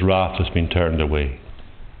if his wrath has been turned away.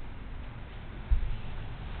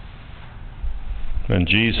 And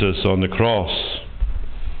Jesus on the cross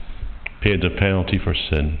paid the penalty for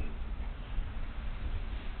sin.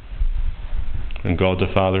 And God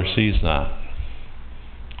the Father sees that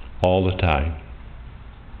all the time.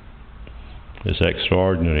 It's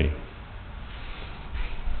extraordinary.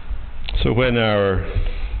 So when our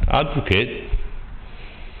advocate,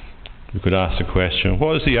 we could ask the question,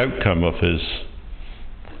 what is the outcome of his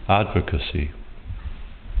advocacy?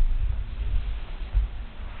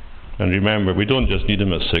 And remember, we don't just need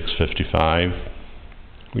him at 6:55.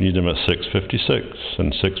 We need him at 6:56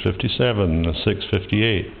 and 6:57 and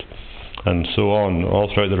 6:58 and so on,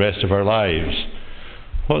 all throughout the rest of our lives.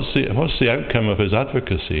 What's the outcome of his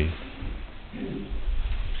advocacy?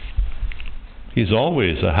 He's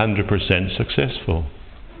always 100% successful.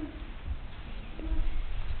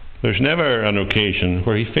 There's never an occasion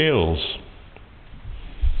where he fails.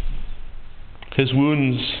 His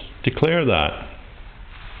wounds declare that.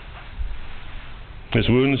 His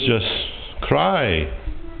wounds just cry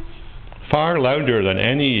far louder than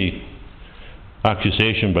any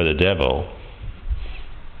accusation by the devil,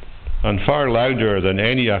 and far louder than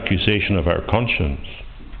any accusation of our conscience.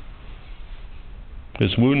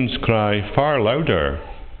 His wounds cry far louder.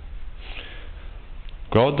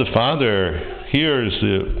 God the Father hears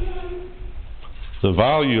the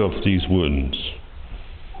value of these wounds.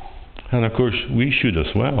 And of course, we should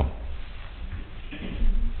as well.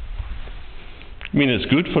 I mean, it's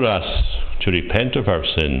good for us to repent of our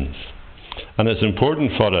sins. And it's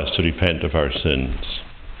important for us to repent of our sins.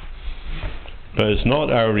 But it's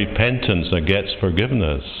not our repentance that gets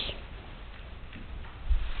forgiveness.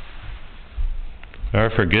 Our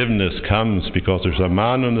forgiveness comes because there's a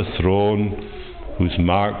man on the throne who's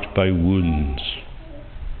marked by wounds.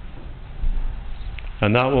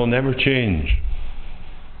 And that will never change.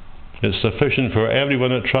 It's sufficient for everyone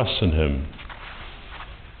that trusts in him.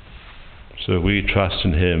 So if we trust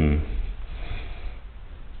in him,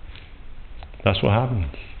 that's what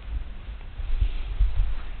happens.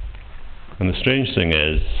 And the strange thing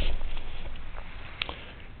is,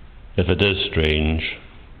 if it is strange,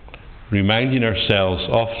 reminding ourselves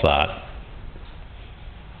of that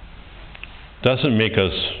doesn't make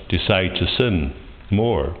us decide to sin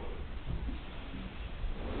more.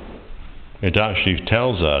 It actually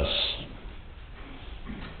tells us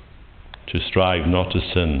to strive not to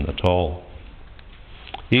sin at all.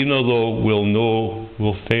 Even though we'll know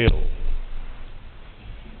we'll fail.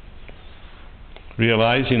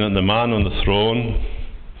 Realizing that the man on the throne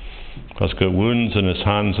has got wounds in his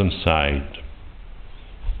hands and side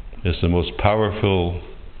is the most powerful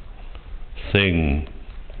thing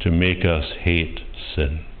to make us hate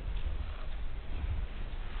sin.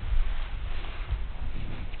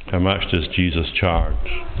 How much does Jesus charge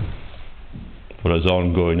for his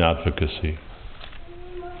ongoing advocacy?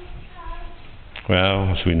 Well,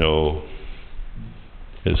 as we know,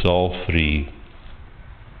 it's all free.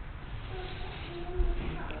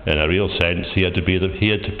 In a real sense, he had to pay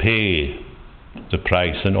the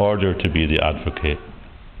price in order to be the advocate.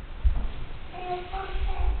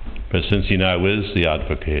 But since he now is the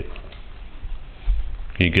advocate,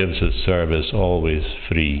 he gives his service always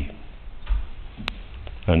free.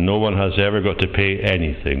 And no one has ever got to pay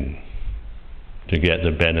anything to get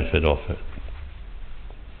the benefit of it.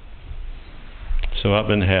 So up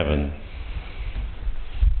in heaven,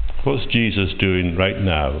 what's Jesus doing right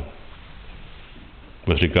now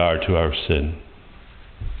with regard to our sin?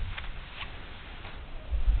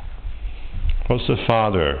 What's the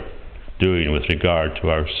Father doing with regard to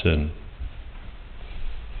our sin?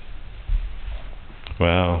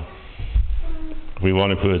 Well, if we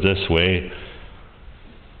want to put it this way,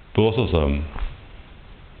 both of them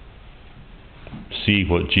see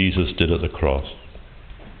what Jesus did at the cross.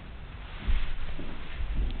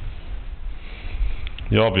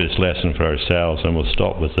 The obvious lesson for ourselves, and we'll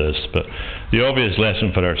stop with this, but the obvious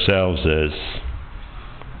lesson for ourselves is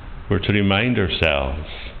we're to remind ourselves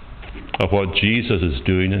of what Jesus is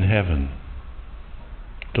doing in heaven,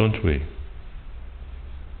 don't we?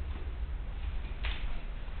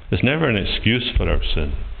 It's never an excuse for our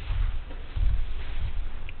sin.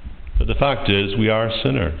 But the fact is, we are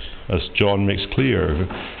sinners, as John makes clear.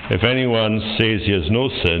 If anyone says he has no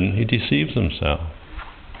sin, he deceives himself.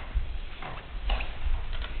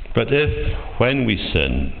 But if, when we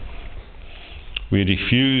sin, we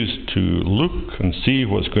refuse to look and see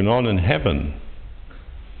what's going on in heaven,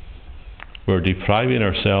 we're depriving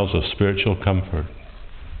ourselves of spiritual comfort.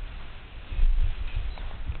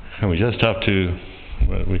 And we just have to,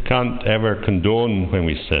 we can't ever condone when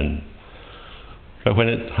we sin. But when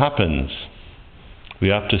it happens, we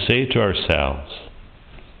have to say to ourselves,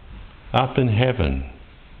 up in heaven,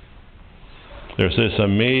 there's this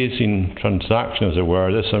amazing transaction, as it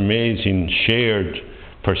were, this amazing shared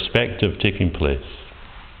perspective taking place.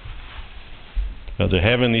 That the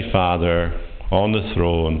Heavenly Father on the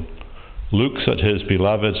throne looks at his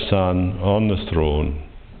beloved Son on the throne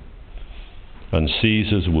and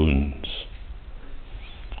sees his wounds.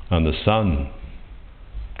 And the Son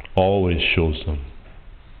always shows them.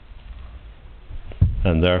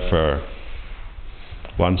 And therefore,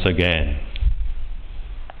 once again,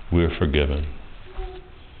 we're forgiven.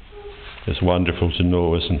 It's wonderful to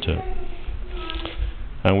know, isn't it?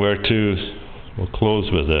 And we'll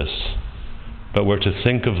close with this, but we're to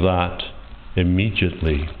think of that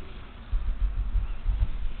immediately.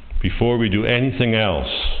 Before we do anything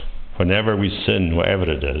else, whenever we sin,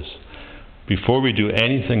 whatever it is, before we do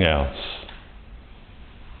anything else,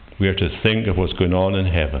 we are to think of what's going on in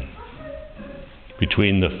heaven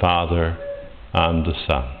between the Father and the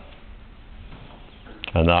Son.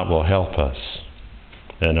 And that will help us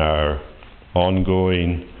in our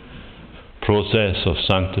ongoing process of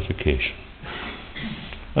sanctification.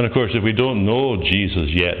 And of course, if we don't know Jesus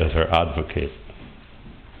yet as our advocate,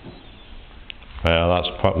 well,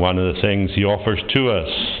 that's one of the things he offers to us,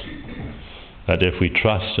 that if we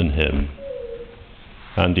trust in him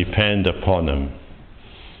and depend upon him,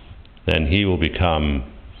 then he will become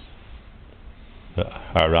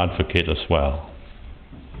our advocate as well.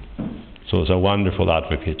 So it's a wonderful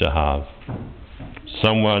advocate to have.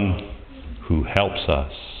 Someone who helps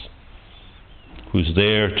us, who's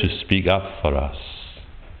there to speak up for us,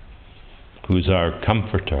 who's our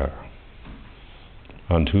comforter,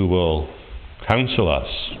 and who will counsel us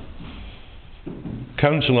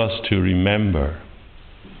to remember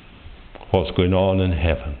what's going on in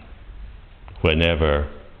heaven whenever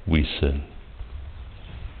we sin.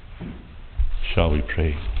 Shall we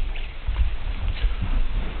pray?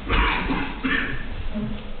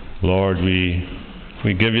 Lord, we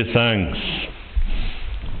give you thanks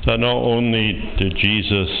that not only did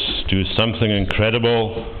Jesus do something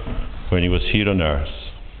incredible when he was here on earth,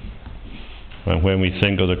 and when we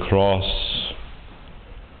think of the cross,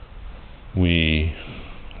 we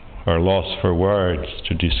are lost for words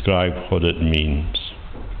to describe what it means.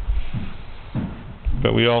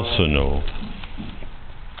 But we also know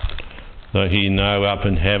that he now up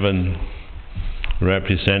in heaven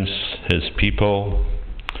represents his people,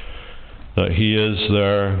 that he is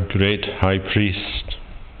their great high priest,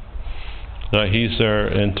 that he's their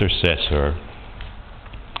intercessor,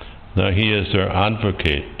 that he is their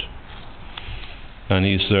advocate, and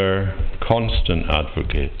he's their constant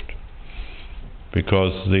advocate,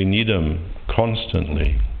 because they need him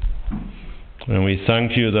constantly. And we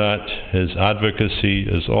thank you that his advocacy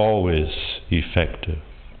is always effective.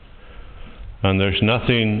 And there's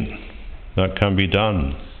nothing that can be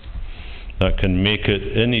done that can make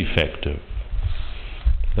it ineffective,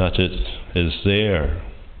 that it is there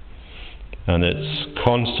and it's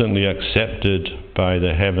constantly accepted by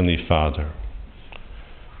the Heavenly Father.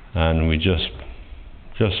 And we just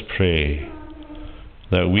pray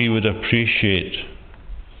that we would appreciate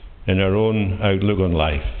in our own outlook on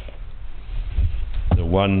life the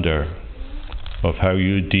wonder of how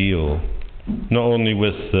you deal not only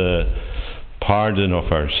with the pardon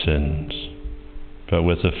of our sins, but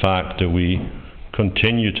with the fact that we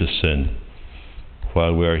continue to sin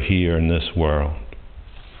while we are here in this world.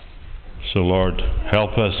 So Lord,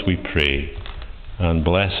 help us, we pray, and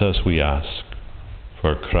bless us, we ask,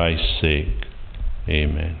 for Christ's sake.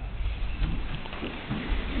 Amen.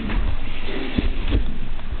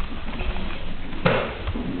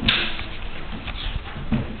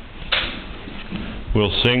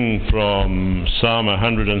 We'll sing from Psalm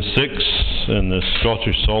 106 in the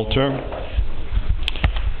Scottish Psalter.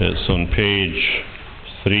 It's on page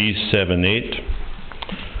 378,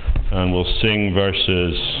 and we'll sing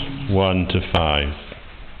verses 1 to 5.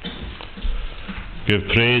 Give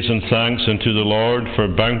praise and thanks unto the Lord, for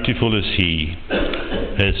bountiful is he.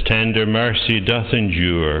 His tender mercy doth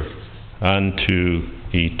endure unto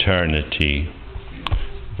eternity.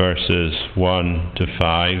 Verses 1 to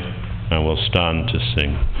 5, and we'll stand to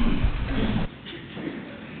sing.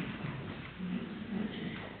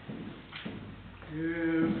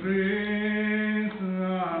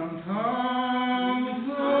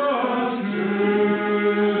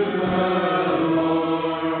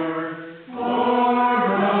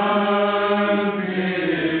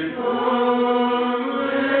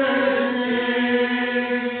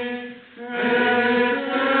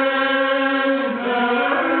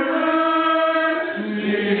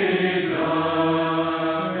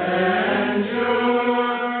 And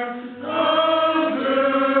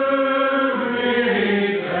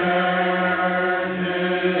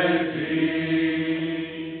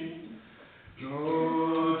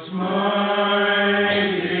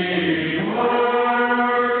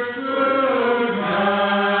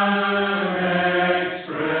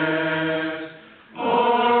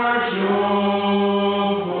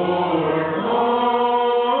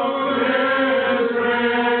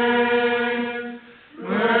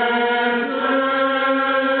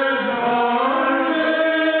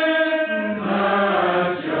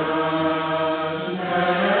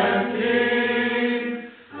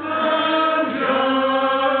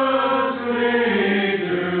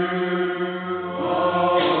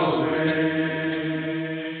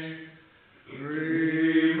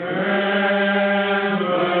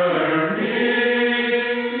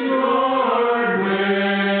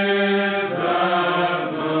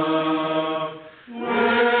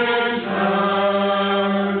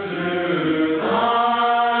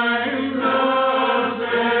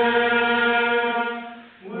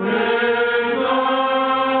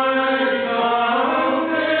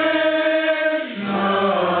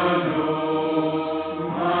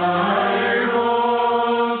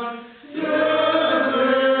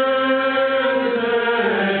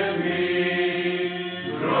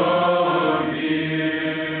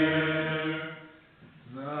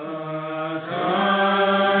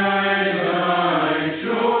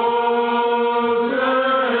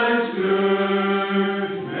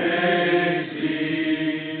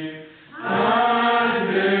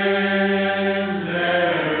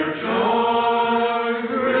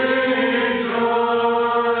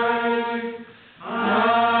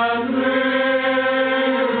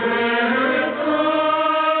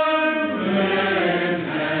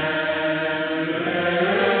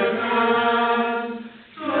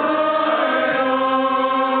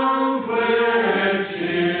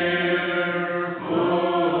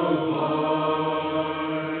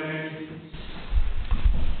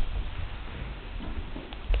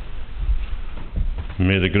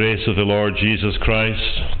May the grace of the Lord Jesus Christ,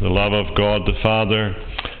 the love of God the Father,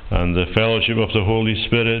 and the fellowship of the Holy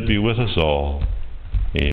Spirit be with us all.